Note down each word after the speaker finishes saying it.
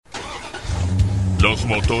Los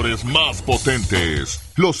motores más potentes,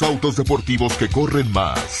 los autos deportivos que corren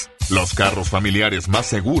más, los carros familiares más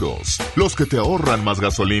seguros, los que te ahorran más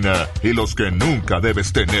gasolina y los que nunca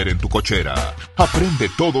debes tener en tu cochera. Aprende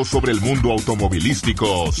todo sobre el mundo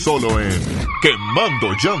automovilístico solo en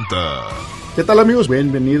Quemando Llanta. ¿Qué tal, amigos?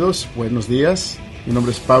 Bienvenidos, buenos días. Mi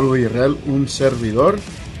nombre es Pablo Villarreal, un servidor.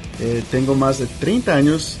 Tengo más de 30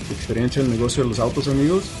 años de experiencia en el negocio de los autos,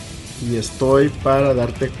 amigos, y estoy para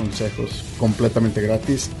darte consejos completamente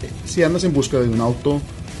gratis. Si andas en busca de un auto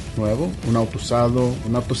nuevo, un auto usado,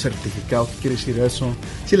 un auto certificado, ¿qué quiere decir eso?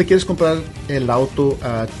 Si le quieres comprar el auto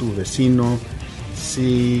a tu vecino,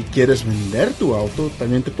 si quieres vender tu auto,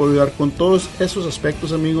 también te puedo ayudar con todos esos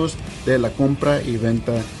aspectos, amigos, de la compra y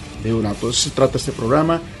venta de un auto. De eso se trata este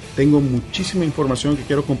programa. Tengo muchísima información que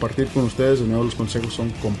quiero compartir con ustedes. De nuevo, los consejos son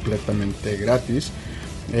completamente gratis.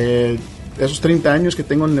 Esos 30 años que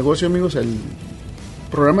tengo en el negocio, amigos, el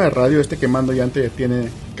programa de radio Quemando Llanta ya tiene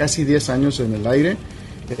casi 10 años en el aire.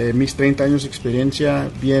 Mis 30 años de experiencia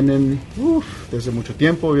vienen desde mucho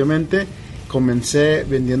tiempo, obviamente. Comencé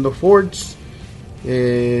vendiendo Fords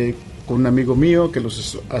con un amigo mío que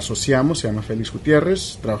los asociamos, se llama Félix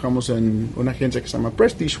Gutiérrez. Trabajamos en una agencia que se llama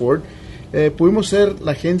Prestige Ford. Pudimos ser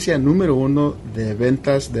la agencia número 1 de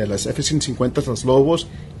ventas de las F-150, las Lobos,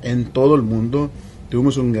 en todo el mundo.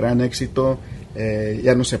 Tuvimos un gran éxito.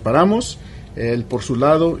 Ya nos separamos, él por su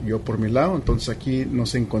lado, yo por mi lado. Entonces aquí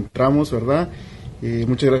nos encontramos, ¿verdad? Y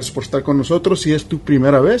muchas gracias por estar con nosotros. Si es tu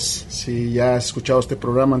primera vez, si ya has escuchado este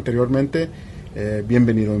programa anteriormente,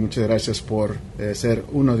 bienvenido y muchas gracias por ser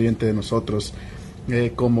un oyente de nosotros.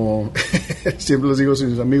 Como siempre les digo a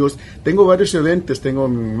mis amigos, tengo varios oyentes. Tengo a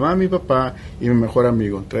mi mamá, mi papá y mi mejor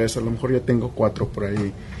amigo. Entonces a lo mejor ya tengo 4 por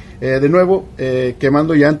ahí. De nuevo,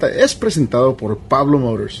 Quemando Llanta es presentado por Pablo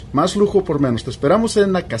Motors. Más lujo por menos. Te esperamos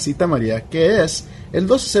en la Casita María, que es el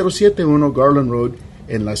 12071 Garland Road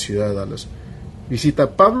en la ciudad de Dallas.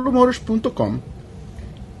 Visita pablomotors.com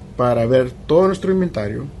para ver todo nuestro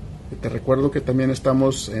inventario. Te recuerdo que también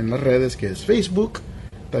estamos en las redes, que es Facebook.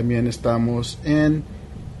 También estamos en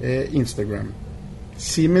Instagram.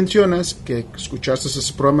 Si mencionas que escuchaste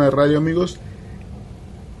ese programa de radio, amigos,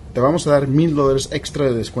 te vamos a dar $1,000 extra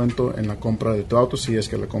de descuento en la compra de tu auto, si es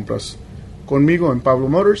que la compras conmigo en Pablo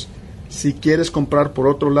Motors. Si quieres comprar por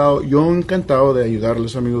otro lado, yo encantado de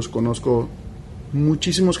ayudarles, amigos. Conozco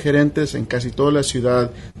muchísimos gerentes en casi toda la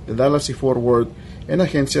ciudad de Dallas y Fort Worth, en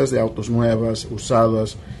agencias de autos nuevas,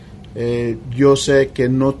 usadas. Yo sé que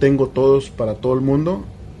no tengo todos para todo el mundo.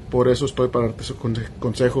 Por eso estoy para darte ese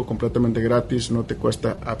consejo completamente gratis. No te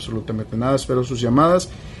cuesta absolutamente nada. Espero sus llamadas.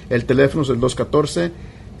 El teléfono es el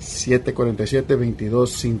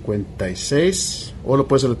 214-747-2256. O lo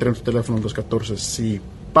puedes deletrear en tu teléfono, el 214. Sí,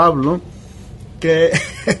 Pablo. Que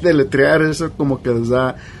deletrear eso como que les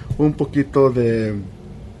da un poquito de...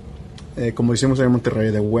 como decimos en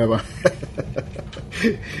Monterrey, de hueva.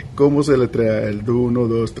 ¿Cómo se letrea? El 1,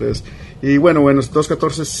 2, 3... Y bueno, es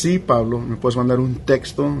 214, sí, Pablo. Me puedes mandar un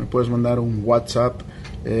texto, me puedes mandar un WhatsApp,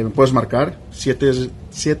 me puedes marcar 7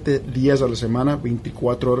 días a la semana,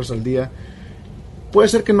 24 horas al día. Puede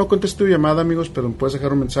ser que no conteste tu llamada, amigos, pero me puedes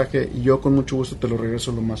dejar un mensaje y yo con mucho gusto te lo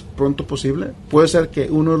regreso lo más pronto posible. Puede ser que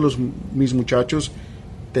uno de mis muchachos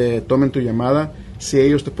te tomen tu llamada. Si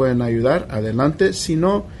ellos te pueden ayudar, adelante. Si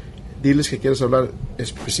no, diles que quieres hablar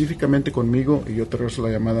específicamente conmigo y yo te regreso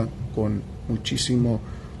la llamada con muchísimo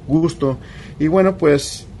gusto. Y bueno,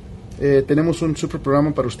 pues tenemos un super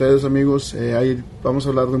programa para ustedes, amigos. Ahí vamos a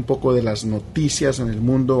hablar de un poco de las noticias en el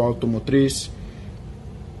mundo automotriz.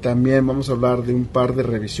 También vamos a hablar de un par de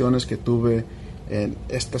revisiones que tuve en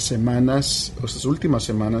estas últimas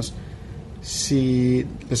semanas. Si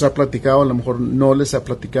les ha platicado, a lo mejor no les ha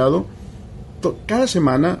platicado. Cada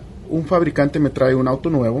semana un fabricante me trae un auto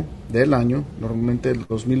nuevo del año, normalmente el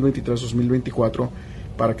 2023-2024,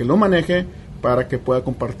 para que lo maneje, para que pueda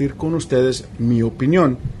compartir con ustedes mi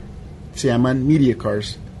opinión. Se llaman Media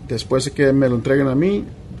Cars. Después de que me lo entreguen a mí,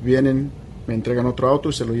 vienen, me entregan otro auto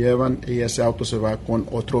y se lo llevan, y ese auto se va con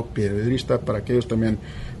otro periodista para que ellos también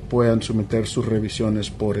puedan someter sus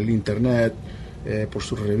revisiones por el internet, por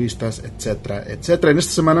sus revistas, etcétera, etcétera. En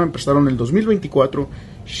esta semana me prestaron el 2024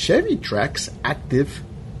 Chevy Trax Active.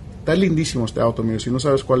 Está lindísimo este auto, amigos. Si no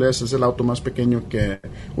sabes cuál es el auto más pequeño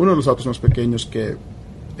uno de los autos más pequeños que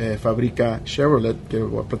fabrica Chevrolet, que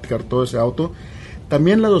voy a platicar todo ese auto.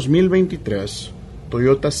 También la 2023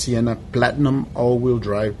 Toyota Sienna Platinum All-Wheel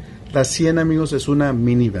Drive. La Sienna, amigos, es una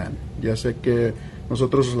minivan. Ya sé que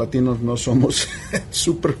nosotros los latinos no somos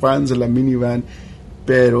super fans de la minivan,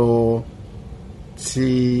 pero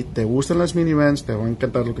Si te gustan las minivans, te va a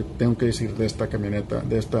encantar lo que tengo que decir de esta camioneta,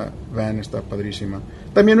 de esta van, está padrísima.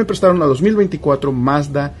 También me prestaron la 2024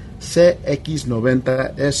 Mazda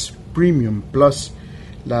CX-90 S Premium Plus.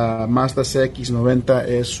 La Mazda CX-90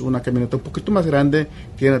 es una camioneta un poquito más grande,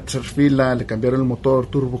 tiene tercera fila, le cambiaron el motor,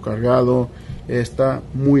 turbo cargado, está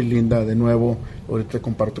muy linda de nuevo. Ahorita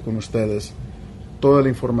comparto con ustedes toda la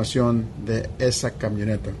información de esa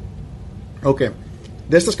camioneta. Ok,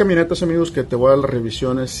 de estas camionetas, amigos, que te voy a dar las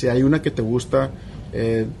revisiones, si hay una que te gusta,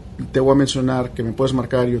 te voy a mencionar que me puedes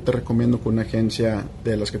marcar. Yo te recomiendo con una agencia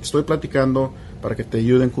de las que te estoy platicando para que te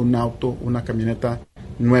ayuden con un auto, una camioneta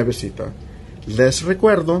nuevecita. Les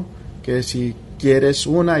recuerdo que si quieres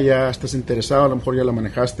una, ya estás interesado, a lo mejor ya la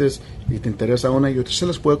manejaste y te interesa una, yo se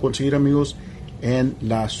las puedo conseguir, amigos, en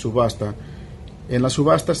la subasta. En la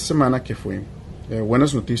subasta esta semana que fui,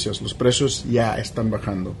 buenas noticias, los precios ya están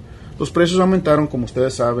bajando. Los precios aumentaron, como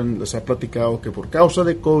ustedes saben, les he platicado que por causa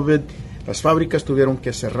de COVID, las fábricas tuvieron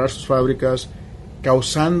que cerrar sus fábricas,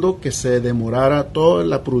 causando que se demorara toda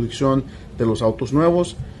la producción de los autos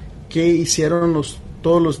nuevos. ¿Qué hicieron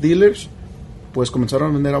todos los dealers? Pues comenzaron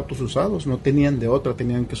a vender autos usados, no tenían de otra,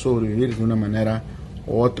 tenían que sobrevivir de una manera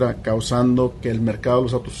u otra, causando que el mercado de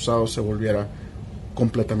los autos usados se volviera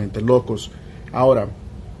completamente locos. Ahora,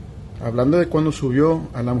 hablando de cuando subió,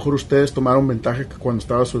 a lo mejor ustedes tomaron ventaja que cuando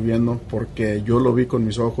estaba subiendo, porque yo lo vi con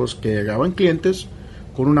mis ojos, que llegaban clientes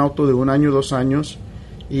con un auto de 1 año, 2 años,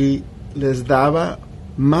 y les daba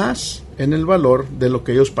más en el valor de lo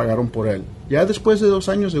que ellos pagaron por él. Ya después de 2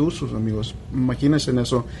 años de uso, amigos, imagínense en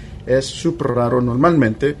eso, es súper raro.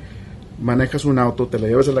 Normalmente manejas un auto, te lo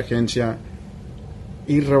llevas a la agencia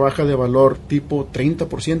y rebaja de valor tipo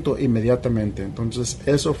 30% inmediatamente. Entonces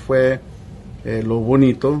eso fue lo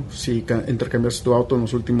bonito si intercambiaste tu auto en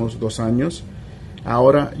los últimos 2 años.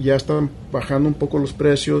 Ahora ya están bajando un poco los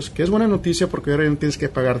precios, que es buena noticia porque ahora ya no tienes que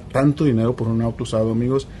pagar tanto dinero por un auto usado,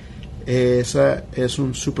 amigos. Esa es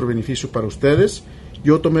un súper beneficio para ustedes.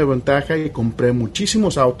 Yo tomé ventaja y compré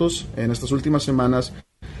muchísimos autos en estas últimas semanas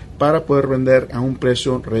para poder vender a un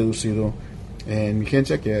precio reducido en mi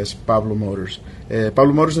agencia, que es Pablo Motors.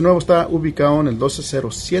 Pablo Motors de nuevo está ubicado en el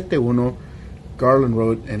 12071 Garland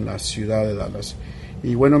Road en la ciudad de Dallas.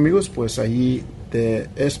 Y bueno, amigos, pues ahí te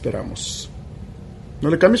esperamos. No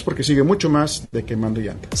le cambies porque sigue mucho más de Quemando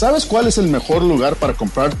Llanta. ¿Sabes cuál es el mejor lugar para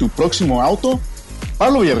comprar tu próximo auto?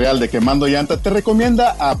 Pablo Villarreal de Quemando Llanta te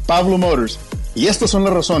recomienda a Pablo Motors. Y estas son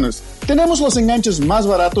las razones. Tenemos los enganches más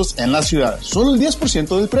baratos en la ciudad, solo el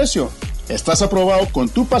 10% del precio. Estás aprobado con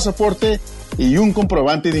tu pasaporte y un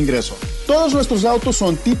comprobante de ingreso. Todos nuestros autos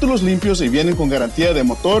son títulos limpios y vienen con garantía de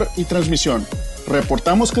motor y transmisión.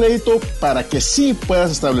 Reportamos crédito para que sí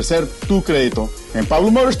puedas establecer tu crédito. En Pablo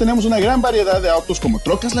Motors tenemos una gran variedad de autos como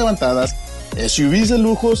trocas levantadas, SUVs de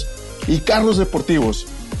lujos y carros deportivos.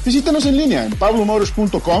 Visítanos en línea en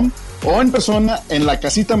pablomotors.com o en persona en la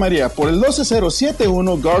Casita María por el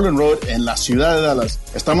 12071 Garland Road en la ciudad de Dallas.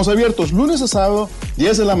 Estamos abiertos lunes a sábado,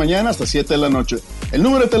 10 de la mañana hasta 7 de la noche. El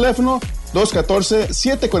número de teléfono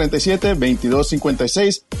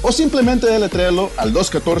 214-747-2256 o simplemente deletréalo al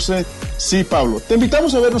 214 Sí Pablo. Te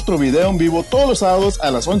invitamos a ver nuestro video en vivo todos los sábados a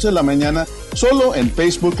las 11 de la mañana solo en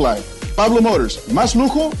Facebook Live. Pablo Motors, más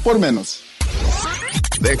lujo por menos.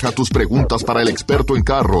 Deja tus preguntas para el experto en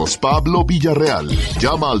carros, Pablo Villarreal.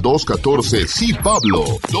 Llama al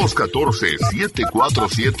 214-SÍ-PABLO.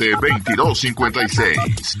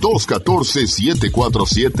 214-747-2256.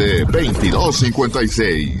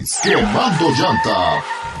 214-747-2256. Quemando Llanta.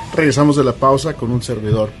 Regresamos de la pausa con un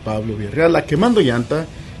servidor, Pablo Villarreal, a Quemando Llanta.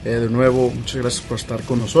 De nuevo, muchas gracias por estar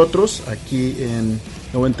con nosotros aquí en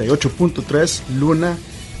 98.3 Luna.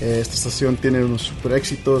 Esta estación tiene unos super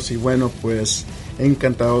éxitos y bueno, pues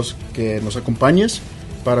encantados que nos acompañes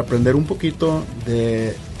para aprender un poquito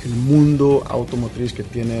del mundo automotriz, que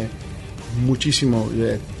tiene muchísimo.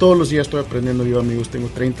 Todos los días estoy aprendiendo yo, amigos. Tengo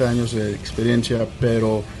 30 años de experiencia,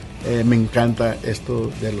 pero me encanta esto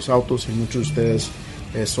de los autos y muchos de ustedes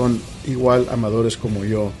son igual amadores como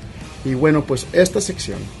yo. Y bueno, pues esta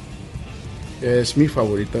sección es mi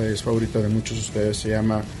favorita, es favorita de muchos de ustedes. Se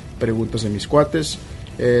llama Preguntas de mis cuates.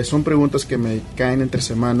 Son preguntas que me caen entre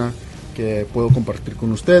semana, que puedo compartir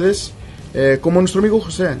con ustedes, como nuestro amigo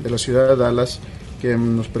José de la ciudad de Dallas, que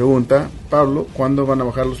nos pregunta: Pablo, ¿cuándo van a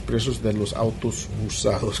bajar los precios de los autos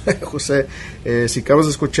usados? José, si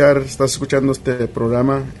estás escuchando este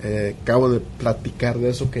programa, acabo de platicar de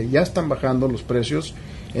eso, que ya están bajando los precios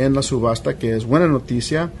en la subasta, que es buena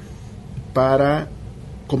noticia para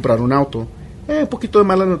comprar un auto. Un poquito de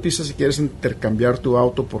mala noticia si quieres intercambiar tu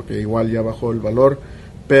auto, porque igual ya bajó el valor,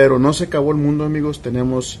 pero no se acabó el mundo, amigos.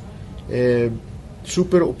 Tenemos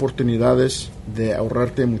súper oportunidades de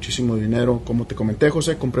ahorrarte muchísimo dinero. Como te comenté,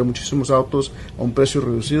 José, compré muchísimos autos a un precio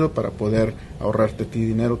reducido para poder ahorrarte a ti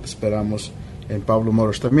dinero. Te esperamos en Pablo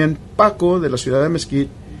Motors. También Paco de la ciudad de Mesquite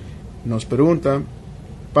nos pregunta: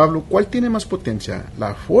 Pablo, ¿cuál tiene más potencia,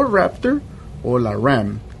 la Ford Raptor o la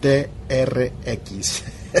Ram TRX?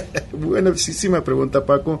 Buenísima pregunta,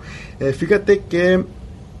 Paco. Fíjate que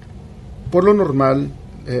por lo normal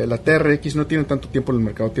la TRX no tiene tanto tiempo en el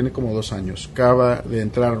mercado, tiene como 2 años. Acaba de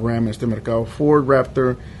entrar Ram en este mercado. Ford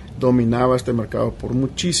Raptor dominaba este mercado por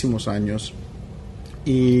muchísimos años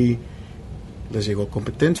y les llegó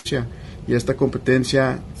competencia, y esta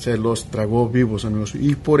competencia se los tragó vivos, amigos.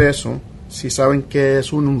 Y por eso, si saben qué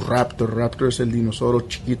es un Raptor, Raptor es el dinosaurio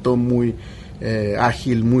chiquito, muy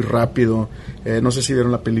ágil, muy rápido. No sé si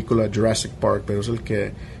vieron la película Jurassic Park, pero es el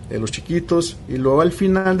que los chiquitos. Y luego al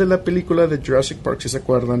final de la película de Jurassic Park, si se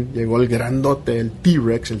acuerdan, llegó el grandote, el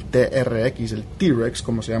T-Rex, el TRX, el T-Rex,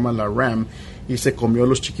 como se llama la Ram, y se comió a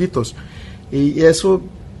los chiquitos. Y eso,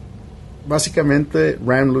 básicamente,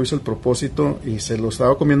 Ram lo hizo el propósito y se lo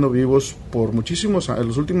estaba comiendo vivos por muchísimos años,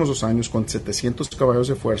 los últimos 2 años, con 700 caballos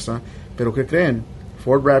de fuerza. Pero ¿qué creen?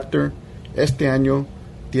 Ford Raptor, este año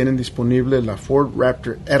tienen disponible la Ford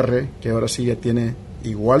Raptor R, que ahora sí ya tiene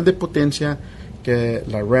igual de potencia que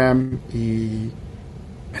la Ram, y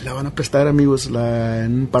me la van a prestar, amigos,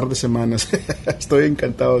 en un par de semanas. Estoy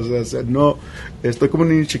encantado, o sea, no, estoy como un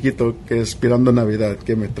niño chiquito que esperando Navidad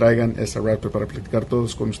que me traigan esa Raptor para platicar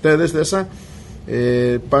todos con ustedes de esa.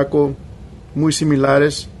 Paco, muy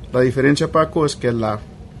similares. La diferencia, Paco, es que la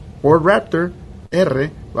Ford Raptor R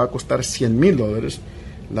va a costar $100,000.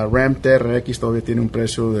 La Ram TRX todavía tiene un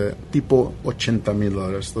precio de tipo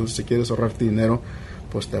 $80,000. Entonces, si quieres ahorrarte dinero,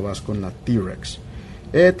 pues te vas con la T-Rex.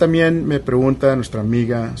 También me pregunta nuestra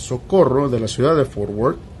amiga Socorro de la ciudad de Fort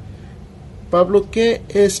Worth: Pablo, ¿qué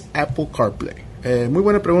es Apple CarPlay? Muy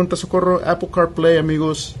buena pregunta, Socorro. Apple CarPlay,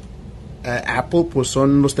 amigos, Apple pues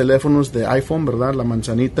son los teléfonos de iPhone, ¿verdad? La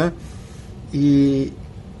manzanita. Y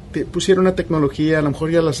pusieron una tecnología, a lo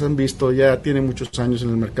mejor ya las han visto, ya tiene muchos años en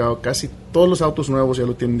el mercado. Casi todos los autos nuevos ya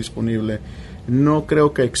lo tienen disponible. No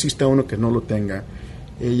creo que exista uno que no lo tenga.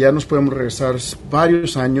 Ya nos podemos regresar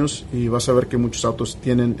varios años y vas a ver que muchos autos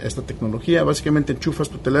tienen esta tecnología. Básicamente enchufas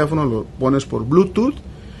tu teléfono, lo pones por Bluetooth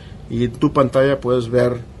y en tu pantalla puedes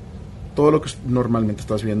ver todo lo que normalmente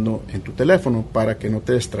estás viendo en tu teléfono, para que no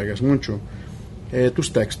te distraigas mucho.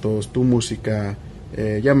 Tus textos, tu música,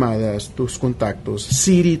 llamadas, tus contactos.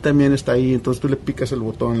 Siri también está ahí, entonces tú le picas el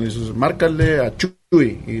botón y le dices: márcale a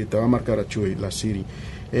Chuy, y te va a marcar a Chuy, la Siri.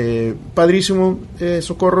 Padrísimo,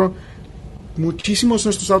 Socorro. Muchísimos de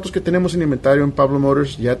estos autos que tenemos en inventario en Pablo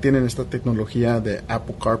Motors ya tienen esta tecnología de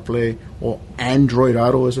Apple CarPlay, o Android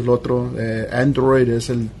Auto es el otro. Android es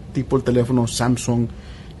el tipo de teléfono Samsung,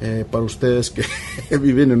 para ustedes que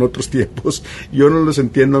viven en otros tiempos. Yo no los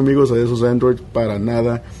entiendo, amigos, a esos Android para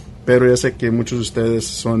nada, pero ya sé que muchos de ustedes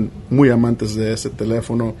son muy amantes de ese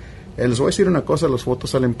teléfono. Les voy a decir una cosa: las fotos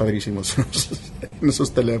salen padrísimos en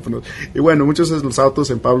esos teléfonos. Y bueno, muchos de los autos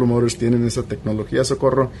en Pablo Motors tienen esa tecnología,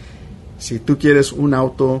 Socorro. Si tú quieres un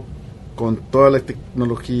auto con toda la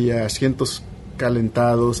tecnología, asientos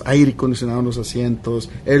calentados, aire acondicionado en los asientos,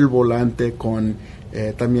 el volante con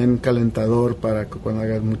también calentador para que cuando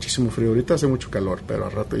haga muchísimo frío. Ahorita hace mucho calor, pero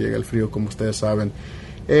al rato llega el frío, como ustedes saben.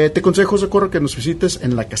 Te aconsejo, Socorro, que nos visites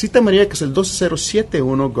en la Casita María, que es el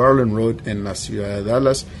 12071 Garland Road en la ciudad de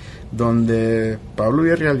Dallas, donde Pablo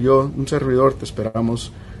Villarreal, yo, un servidor, te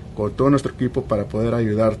esperamos con todo nuestro equipo para poder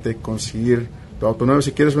ayudarte a conseguir tu auto nuevo.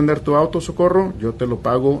 Si quieres vender tu auto, Socorro, yo te lo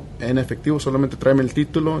pago en efectivo. Solamente tráeme el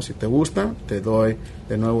título. Si te gusta, te doy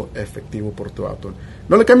de nuevo efectivo por tu auto.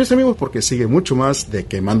 No le cambies, amigos, porque sigue mucho más de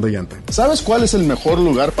Quemando Llanta. ¿Sabes cuál es el mejor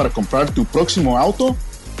lugar para comprar tu próximo auto?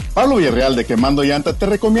 Pablo Villarreal de Quemando Llanta te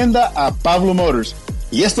recomienda a Pablo Motors.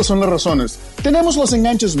 Y estas son las razones. Tenemos los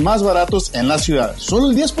enganches más baratos en la ciudad, solo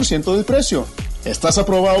el 10% del precio. Estás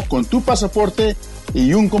aprobado con tu pasaporte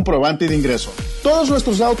y un comprobante de ingreso. Todos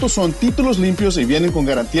nuestros autos son títulos limpios y vienen con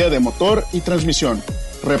garantía de motor y transmisión.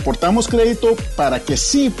 Reportamos crédito para que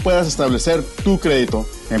sí puedas establecer tu crédito.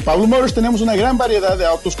 En Pablo Motors tenemos una gran variedad de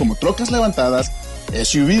autos como trocas levantadas,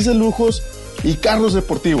 SUVs de lujos y carros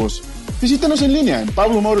deportivos. Visítanos en línea en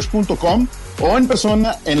pablomotors.com o en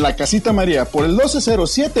persona en la Casita María por el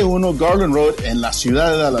 12071 Garland Road en la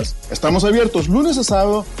ciudad de Dallas. Estamos abiertos lunes a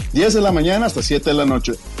sábado, 10 de la mañana hasta 7 de la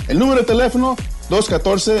noche. El número de teléfono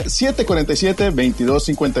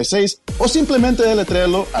 214-747-2256 o simplemente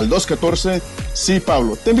deletréalo al 214 Sí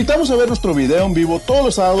Pablo. Te invitamos a ver nuestro video en vivo todos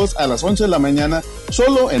los sábados a las 11 de la mañana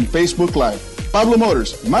solo en Facebook Live. Pablo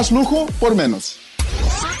Motors, más lujo por menos.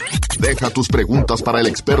 Deja tus preguntas para el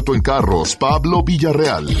experto en carros, Pablo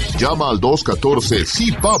Villarreal. Llama al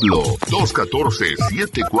 214-SÍ-PABLO.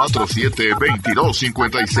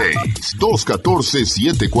 214-747-2256.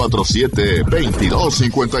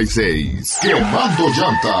 214-747-2256. Quemando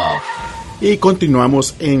Llanta. Y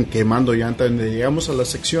continuamos en Quemando Llanta, donde llegamos a la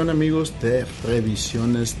sección, amigos, de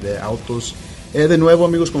revisiones de autos. De nuevo,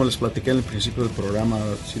 amigos, como les platiqué en el principio del programa,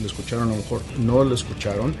 si lo escucharon, a lo mejor no lo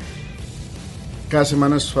escucharon. Cada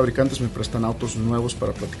semana sus fabricantes me prestan autos nuevos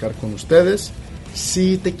para platicar con ustedes.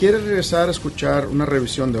 Si te quieres regresar a escuchar una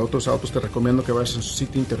revisión de otros autos, te recomiendo que vayas a su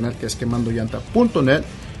sitio internet, que es quemandollanta.net.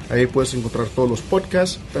 Ahí puedes encontrar todos los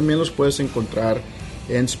podcasts. También los puedes encontrar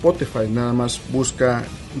en Spotify. Nada más busca,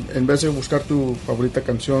 en vez de buscar tu favorita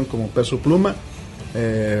canción como Peso Pluma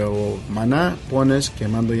o Maná, pones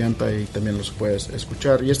Quemando Llanta y también los puedes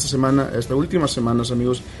escuchar. Y estas últimas semanas,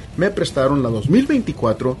 amigos, me prestaron la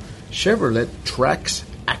 2024 Chevrolet Trax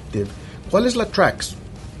Active. ¿Cuál es la Trax?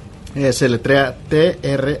 Se letrea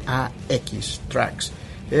T-R-A-X, Trax.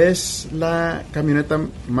 Es la camioneta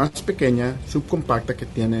más pequeña, subcompacta que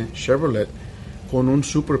tiene Chevrolet, con un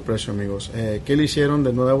super precio, amigos. ¿Qué le hicieron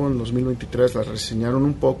de nuevo en 2023? La reseñaron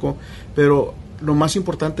un poco, pero lo más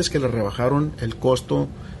importante es que le rebajaron el costo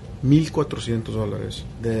 $1,400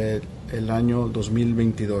 del año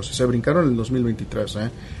 2022. Se brincaron en el 2023.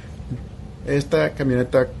 Esta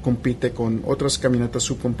camioneta compite con otras camionetas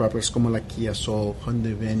subcompactas como la Kia Soul,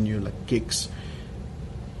 Hyundai Venue, la Kicks.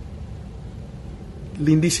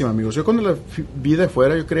 Lindísima, amigos. Yo cuando la vi de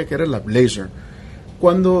afuera, yo creía que era la Blazer.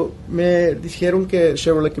 Cuando me dijeron que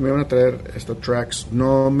Chevrolet que me iban a traer esta Trax,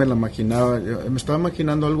 no me la imaginaba. Me estaba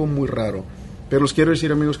imaginando algo muy raro. Pero les quiero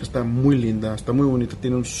decir, amigos, que está muy linda, está muy bonita,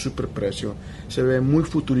 tiene un super precio. Se ve muy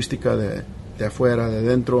futurística de afuera, de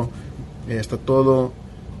dentro. Está todo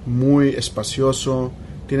muy espacioso.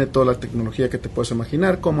 Tiene toda la tecnología que te puedes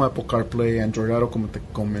imaginar, como Apple CarPlay, Android Auto, como te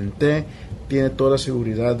comenté. Tiene toda la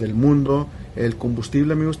seguridad del mundo. El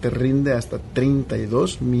combustible, amigos, te rinde hasta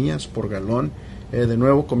 32 millas por galón. De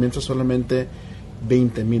nuevo, comienza solamente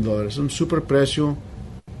 $20,000. Es un super precio,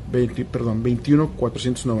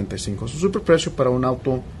 $21,495. Es un super precio para un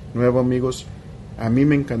auto nuevo, amigos. A mí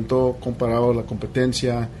me encantó comparado a la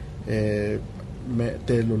competencia. Te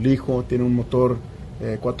lo elijo. Tiene un motor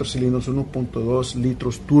 4 cilindros, 1.2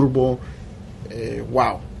 litros turbo.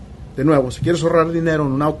 Wow. De nuevo, si quieres ahorrar dinero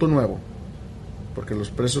en un auto nuevo, porque los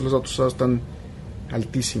precios de los autos usados están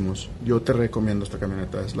altísimos, yo te recomiendo esta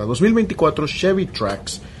camioneta. Es la 2024 Chevy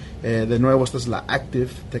Trax. De nuevo, esta es la Active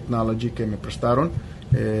Technology que me prestaron.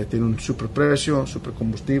 Tiene un super precio, super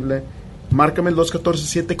combustible. Márcame el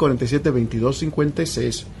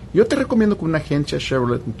 214-747-2256. Yo te recomiendo con una agencia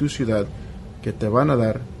Chevrolet en tu ciudad, que te van a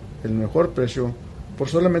dar el mejor precio por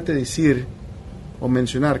solamente decir o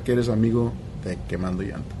mencionar que eres amigo de Quemando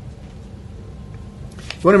Llanta.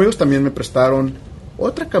 Bueno, amigos, también me prestaron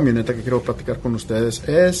otra camioneta que quiero platicar con ustedes.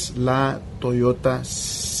 Es la Toyota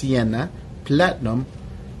Sienna Platinum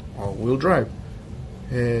All-Wheel Drive.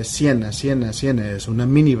 Sienna es una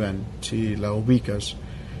minivan, si la ubicas.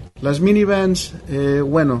 Las minivans,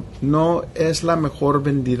 bueno, no es la mejor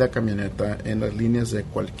vendida camioneta en las líneas de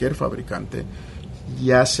cualquier fabricante.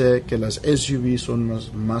 Ya sé que las SUVs son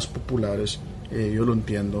más populares, yo lo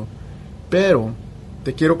entiendo, pero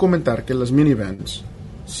te quiero comentar que las minivans,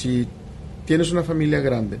 si tienes una familia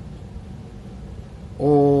grande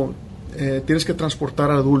o tienes que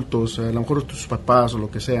transportar a adultos, a lo mejor tus papás o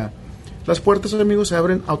lo que sea, las puertas, amigos, se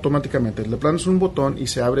abren automáticamente. Le planas un botón y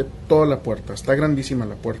se abre toda la puerta. Está grandísima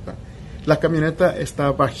la puerta. La camioneta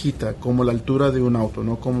está bajita, como la altura de un auto,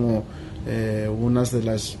 no como unas de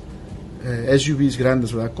las SUVs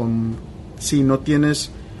grandes, ¿verdad? Si no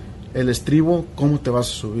tienes el estribo, ¿cómo te vas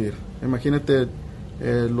a subir? Imagínate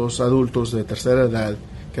los adultos de tercera edad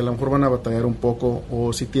que a lo mejor van a batallar un poco,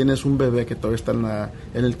 o si tienes un bebé que todavía está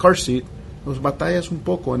en el car seat, pues batallas un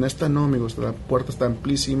poco. En esta no, amigos, la puerta está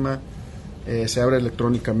amplísima. Se abre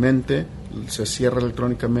electrónicamente, se cierra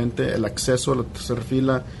electrónicamente. El acceso a la tercera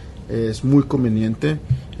fila es muy conveniente.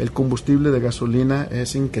 El combustible de gasolina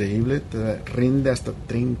es increíble, te rinde hasta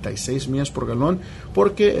 36 millas por galón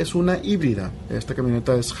porque es una híbrida. Esta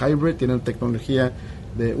camioneta es hybrid, tiene la tecnología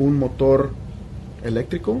de un motor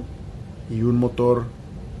eléctrico y un motor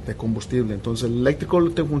de combustible. Entonces el eléctrico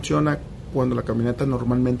te funciona cuando la camioneta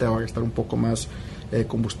normalmente va a gastar un poco más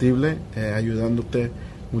combustible, ayudándote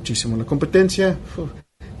muchísimo. La competencia,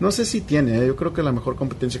 no sé si tiene, yo creo que la mejor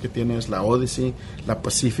competencia que tiene es la Odyssey, la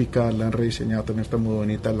Pacífica, la han rediseñado, también está muy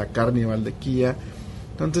bonita, la Carnival de Kia.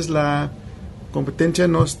 Entonces la competencia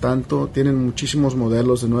no es tanto, tienen muchísimos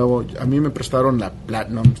modelos. De nuevo, a mí me prestaron la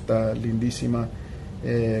Platinum, está lindísima.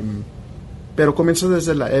 pero comienza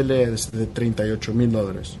desde la L, desde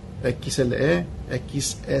 $38,000. XLE,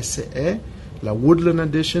 XSE, la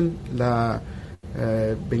Woodland Edition, la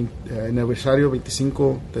aniversario de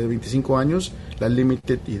 25 años, la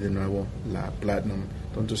Limited y de nuevo la Platinum.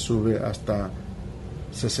 Entonces sube hasta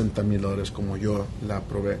 $60,000 como yo la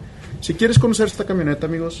probé. Si quieres conocer esta camioneta,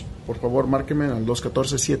 amigos, por favor márquenme al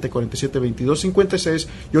 214-747-2256.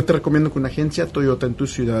 Yo te recomiendo que una agencia Toyota en tu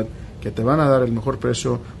ciudad, que te van a dar el mejor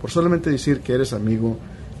precio por solamente decir que eres amigo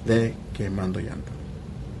de Quemando Llanta.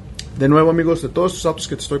 De nuevo, amigos, de todos estos autos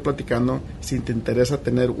que te estoy platicando, si te interesa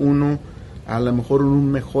tener uno a lo mejor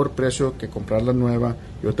un mejor precio que comprar la nueva,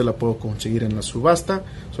 yo te la puedo conseguir en la subasta.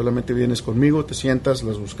 Solamente vienes conmigo, te sientas,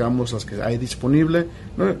 las buscamos, las que hay disponible.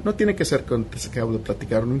 No tiene que ser que te acabo de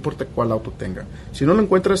platicar, no importa cuál auto tenga. Si no lo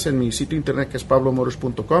encuentras en mi sitio internet, que es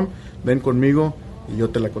pablomotors.com, ven conmigo y yo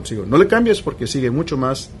te la consigo. No le cambies, porque sigue mucho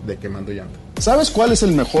más de Quemando Llanta. ¿Sabes cuál es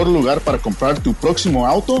el mejor lugar para comprar tu próximo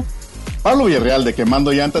auto? Pablo Villarreal de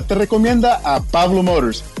Quemando Llanta te recomienda a Pablo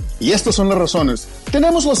Motors. Y estas son las razones.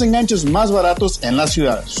 Tenemos los enganches más baratos en la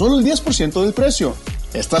ciudad, solo el 10% del precio.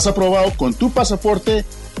 Estás aprobado con tu pasaporte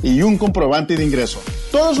y un comprobante de ingreso.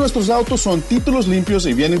 Todos nuestros autos son títulos limpios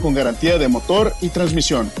y vienen con garantía de motor y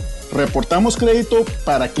transmisión. Reportamos crédito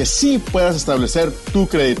para que sí puedas establecer tu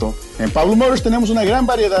crédito. En Pablo Motors tenemos una gran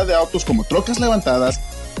variedad de autos como trocas levantadas,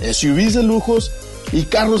 SUVs de lujos y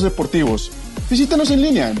carros deportivos. Visítanos en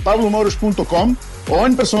línea en pablomotors.com o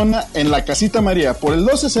en persona en la Casita María por el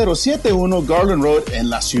 12071 Garland Road en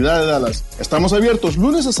la ciudad de Dallas. Estamos abiertos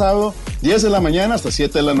lunes a sábado, 10 de la mañana hasta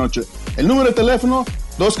 7 de la noche. El número de teléfono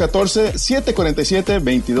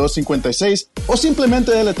 214-747-2256 o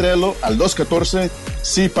simplemente deletréalo al 214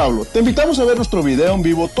 Sí Pablo. Te invitamos a ver nuestro video en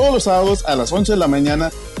vivo todos los sábados a las 11 de la mañana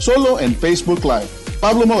solo en Facebook Live.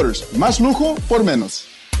 Pablo Motors, más lujo por menos.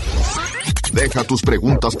 Deja tus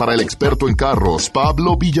preguntas para el experto en carros,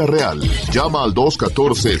 Pablo Villarreal. Llama al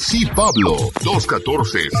 214-SÍ-PABLO.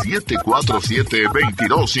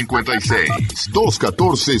 214-747-2256.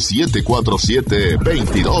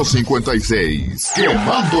 214-747-2256.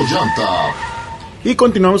 Quemando Llanta. Y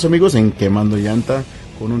continuamos, amigos, en Quemando Llanta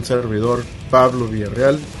con un servidor, Pablo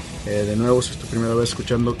Villarreal. De nuevo, si es tu primera vez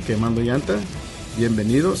escuchando Quemando Llanta,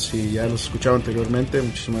 bienvenidos. Si ya los escuchaba anteriormente,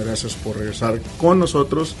 muchísimas gracias por regresar con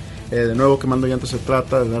nosotros. De nuevo, Quemando Llanta se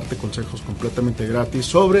trata de darte consejos completamente gratis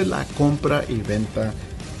sobre la compra y venta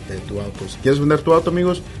de tu auto. Si quieres vender tu auto,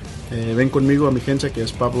 amigos, ven conmigo a mi agencia, que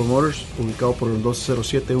es Pablo Motors, ubicado por el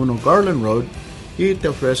 22071 Garland Road, y te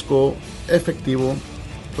ofrezco efectivo.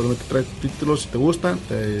 Solamente trae tu título. Si te gusta,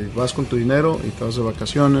 te vas con tu dinero y te vas de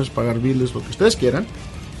vacaciones, pagar biles, lo que ustedes quieran.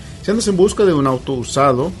 Si andas en busca de un auto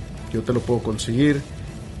usado, yo te lo puedo conseguir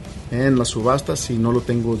en la subasta si no lo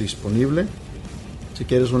tengo disponible. Si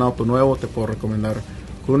quieres un auto nuevo, te puedo recomendar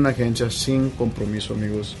con una agencia sin compromiso,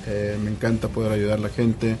 amigos. Me encanta poder ayudar a la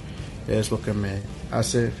gente, es lo que me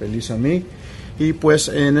hace feliz a mí. Y pues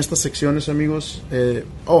en estas secciones, amigos,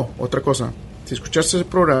 otra cosa, si escuchaste ese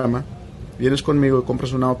programa, vienes conmigo y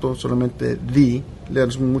compras un auto, solamente le das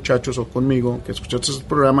a los muchachos o conmigo que escuchaste ese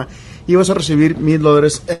programa y vas a recibir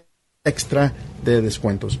 $1,000 extra de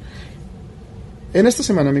descuentos. En esta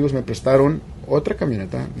semana, amigos, me prestaron otra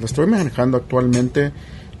camioneta. La estoy manejando actualmente.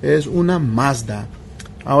 Es una Mazda.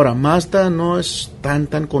 Ahora, Mazda no es tan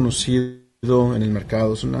conocido en el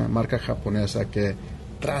mercado. Es una marca japonesa que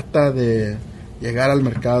trata de llegar al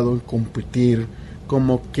mercado y competir.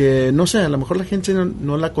 Como que, no sé, a lo mejor la gente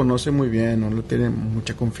no la conoce muy bien, no le tiene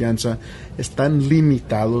mucha confianza. Están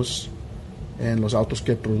limitados en los autos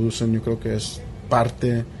que producen. Yo creo que es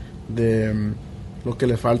parte de lo que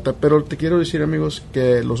le falta, pero te quiero decir, amigos,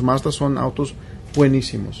 que los Mazda son autos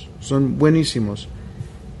buenísimos, son buenísimos.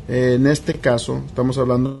 En este caso estamos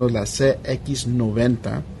hablando de la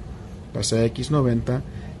CX-90,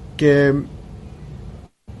 que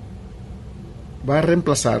va a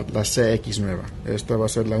reemplazar la CX nueva. Esta va a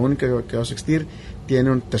ser la única que va a existir.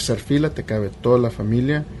 Tiene un tercer fila, te cabe toda la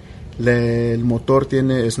familia. El motor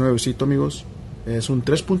es nuevecito, amigos, es un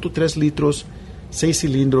 3.3 litros, 6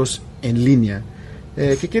 cilindros en línea.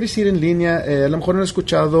 ¿Qué quiere decir en línea? A lo mejor han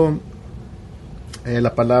escuchado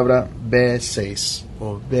la palabra V6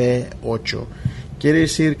 o V8. Quiere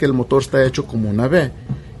decir que el motor está hecho como una V.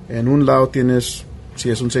 En un lado tienes, si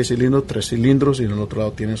es un 6 cilindros, 3 cilindros, y en el otro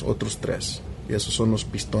lado tienes otros 3. Y esos son los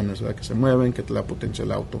pistones, ¿verdad?, que se mueven, que te la potencia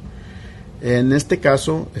el auto. En este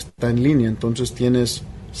caso está en línea, entonces tienes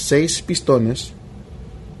 6 pistones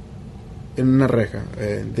en una reja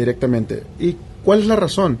directamente. ¿Y cuál es la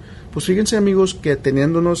razón? Pues fíjense, amigos, que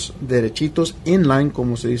teniéndonos derechitos inline,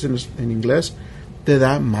 como se dice en inglés, te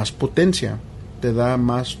da más potencia, te da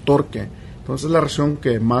más torque. Entonces la razón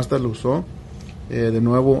que Mazda lo usó De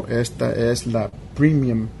nuevo, esta es la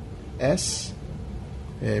Premium S.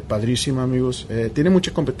 Padrísima, amigos. Tiene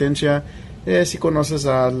mucha competencia. Si conoces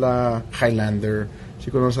a la Highlander,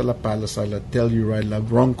 si conoces a la Palisade, la Telluride, la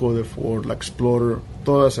Bronco de Ford, la Explorer,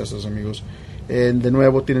 todas esas, amigos. De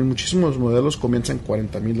nuevo, tienen muchísimos modelos. Comienzan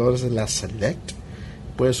 $40,000 de la Select.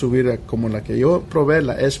 Puedes subir como la que yo probé,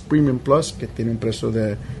 la S Premium Plus, que tiene un precio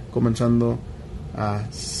de comenzando a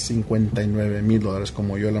 $59,000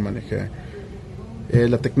 como yo la manejé.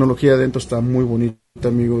 La tecnología adentro está muy bonita,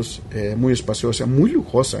 amigos, muy espaciosa, muy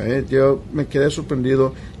lujosa. Yo me quedé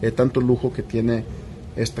sorprendido tanto lujo que tiene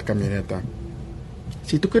esta camioneta.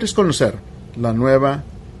 Si tú quieres conocer la nueva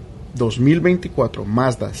 2024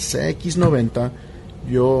 Mazda CX-90,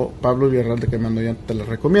 yo, Pablo Villarreal de Quemando Llanta, te la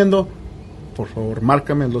recomiendo. Por favor,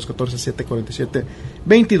 márcame el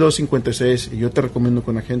 214-747-2256 y yo te recomiendo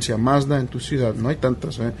con agencia Mazda en tu ciudad. No hay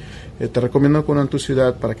tantas, te recomiendo con una en tu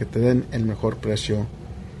ciudad para que te den el mejor precio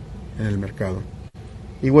en el mercado.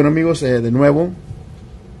 Y bueno, amigos, de nuevo,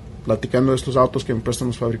 platicando de estos autos que me prestan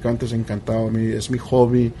los fabricantes, encantado. A mí es mi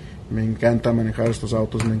hobby, me encanta manejar estos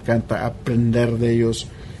autos, me encanta aprender de ellos.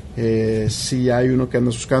 Si hay uno que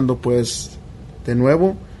andas buscando, pues de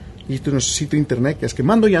nuevo, y tu sitio internet que es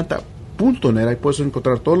quemandollanta.net, ahí puedes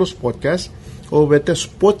encontrar todos los podcasts, o vete a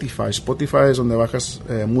Spotify. Spotify es donde bajas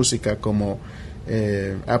música como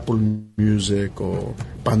Apple Music o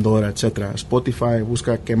Pandora, etcétera. Spotify,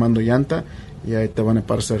 busca Quemando Llanta y ahí te van a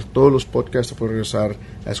aparecer todos los podcasts. Te puedes regresar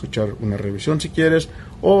a escuchar una revisión si quieres,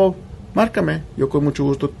 o márcame, yo con mucho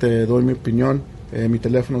gusto te doy mi opinión. Mi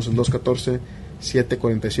teléfono es el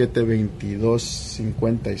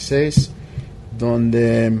 214-747-2256,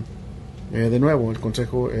 donde de nuevo el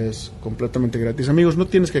consejo es completamente gratis. Amigos, no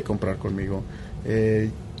tienes que comprar conmigo.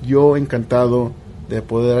 Yo encantado de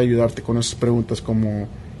poder ayudarte con esas preguntas como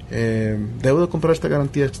 ¿debo de comprar esta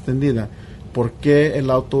garantía extendida? ¿Por qué el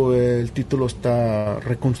auto, el título está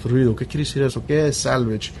reconstruido? ¿Qué quiere decir eso? ¿Qué es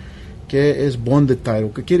salvage? ¿Qué es bonded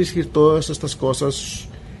title? ¿Qué quiere decir todas estas cosas?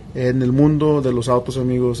 En el mundo de los autos,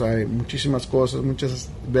 amigos, hay muchísimas cosas, muchas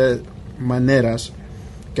maneras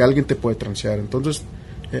que alguien te puede transear. Entonces,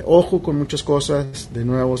 ojo con muchas cosas. De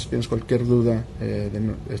nuevo, si tienes cualquier duda,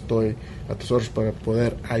 estoy a tus órdenes para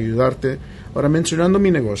poder ayudarte. Ahora, mencionando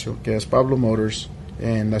mi negocio, que es Pablo Motors,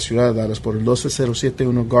 en la ciudad de Dallas, por el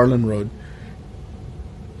 12071 Garland Road.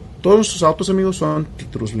 Todos nuestros autos, amigos, son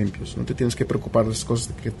títulos limpios. No te tienes que preocupar de las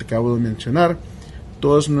cosas que te acabo de mencionar.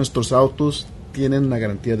 Todos nuestros autos tienen una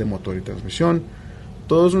garantía de motor y transmisión.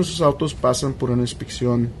 Todos nuestros autos pasan por una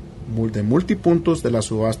inspección de multipuntos de la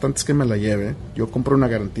subasta antes que me la lleve. Yo compro una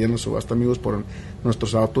garantía en la subasta, amigos, por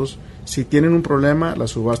nuestros autos. Si tienen un problema, la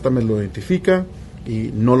subasta me lo identifica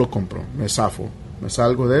y no lo compro. Me zafo, me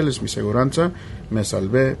salgo de él, es mi seguranza. Me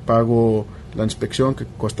salvé, pago la inspección que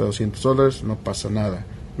cuesta $200, no pasa nada.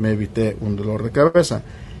 Me evité un dolor de cabeza.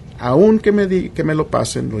 Aún que me lo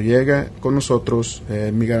pasen, lo llega con nosotros,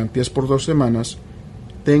 mi garantía es por 2 semanas.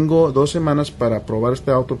 Tengo 2 semanas para probar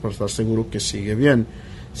este auto para estar seguro que sigue bien.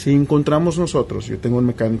 Si encontramos nosotros, yo tengo un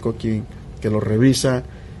mecánico aquí que lo revisa,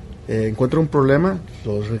 encuentra un problema,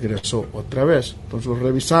 lo regreso otra vez. Entonces los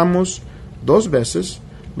revisamos 2 veces,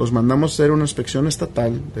 los mandamos a hacer una inspección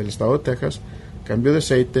estatal del estado de Texas, cambio de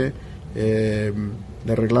aceite,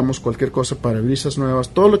 le arreglamos cualquier cosa, parabrisas nuevas,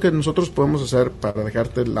 todo lo que nosotros podemos hacer para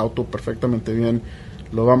dejarte el auto perfectamente bien,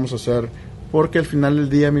 lo vamos a hacer, porque al final del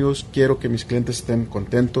día, amigos, quiero que mis clientes estén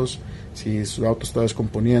contentos. Si su auto está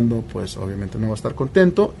descomponiendo, pues obviamente no va a estar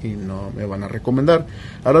contento y no me van a recomendar.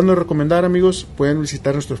 Hablando de recomendar, amigos, pueden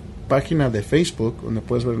visitar nuestra página de Facebook, donde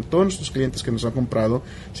puedes ver todos nuestros clientes que nos han comprado.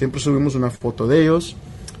 Siempre subimos una foto de ellos.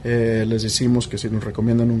 Les decimos que si nos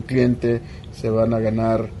recomiendan un cliente se van a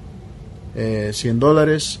ganar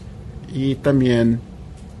 $100, y también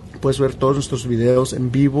puedes ver todos nuestros videos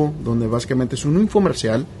en vivo, donde básicamente es un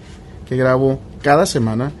infomercial que grabo cada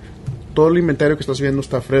semana. Todo el inventario que estás viendo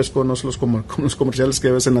está fresco, no son los comerciales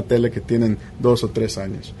que ves en la tele que tienen 2 o 3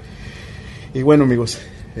 años. Y bueno, amigos,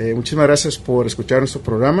 muchísimas gracias por escuchar nuestro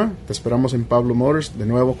programa. Te esperamos en Pablo Motors. De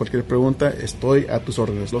nuevo, cualquier pregunta, estoy a tus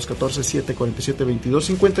órdenes.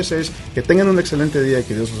 214-747-2256. Que tengan un excelente día y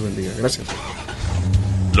que Dios los bendiga. Gracias.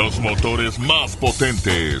 Los motores más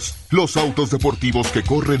potentes, los autos deportivos que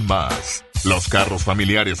corren más, los carros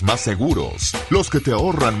familiares más seguros, los que te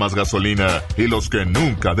ahorran más gasolina y los que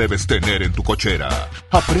nunca debes tener en tu cochera.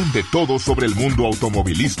 Aprende todo sobre el mundo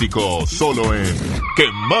automovilístico solo en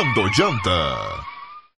Quemando Llanta.